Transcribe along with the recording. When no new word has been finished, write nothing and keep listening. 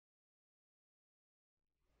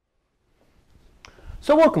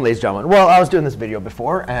So welcome, ladies and gentlemen. Well, I was doing this video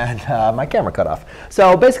before and my camera cut off.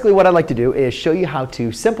 So basically what I'd like to do is show you how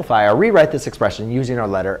to simplify or rewrite this expression using our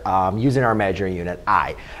letter, using our imaginary unit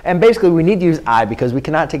I. And basically we need to use I because we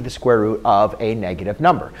cannot take the square root of a negative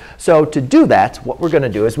number. So to do that, what we're going to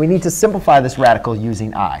do is we need to simplify this radical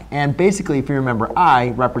using I. And basically, if you remember,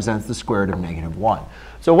 I represents the square root of -1.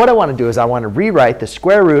 So what I want to do is I want to rewrite the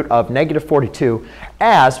square root of -42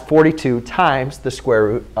 as 42 times the square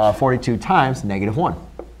root of 42 times -1.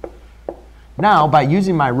 Now, by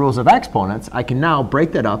using my rules of exponents, I can now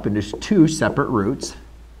break that up into two separate roots,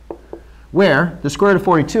 where the square root of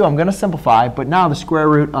 42 I'm going to simplify, but now the square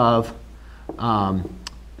root of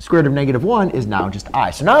 -1 is now just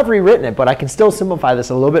I. So now I've rewritten it, but I can still simplify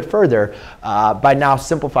this a little bit further by now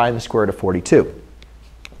simplifying the square root of 42.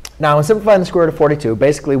 Now, in simplifying the square root of 42,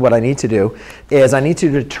 basically what I need to do is I need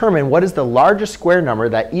to determine what is the largest square number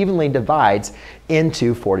that evenly divides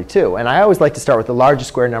into 42. And I always like to start with the largest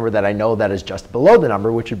square number that I know that is just below the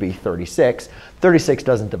number, which would be 36. 36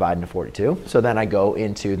 doesn't divide into 42. So then I go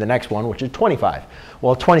into the next one, which is 25.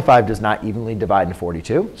 Well, 25 does not evenly divide into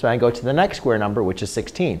 42. So I go to the next square number, which is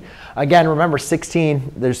 16. Again, remember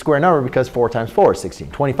 16, there's a square number because 4 times 4 is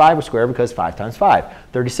 16. 25 is square because 5 times 5.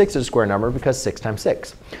 36 is a square number because 6 times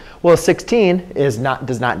 6. Well, 16 does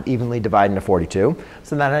not evenly divide into 42.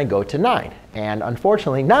 So then I go to 9. And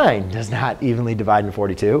unfortunately, 9 does not evenly divide into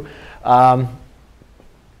 42.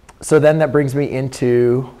 So then that brings me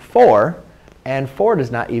into 4. And 4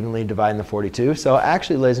 does not evenly divide into 42. So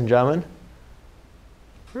actually, ladies and gentlemen,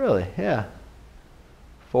 really, yeah.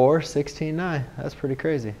 4, 16, 9. That's pretty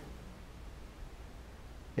crazy.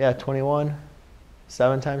 Yeah, 21,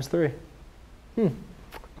 7 times 3.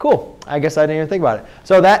 Cool. I guess I didn't even think about it.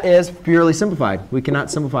 So that is purely simplified. We cannot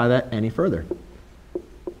simplify that any further.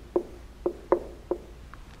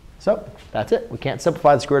 So that's it. We can't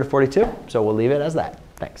simplify the square root of 42, so we'll leave it as that.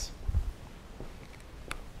 Thanks.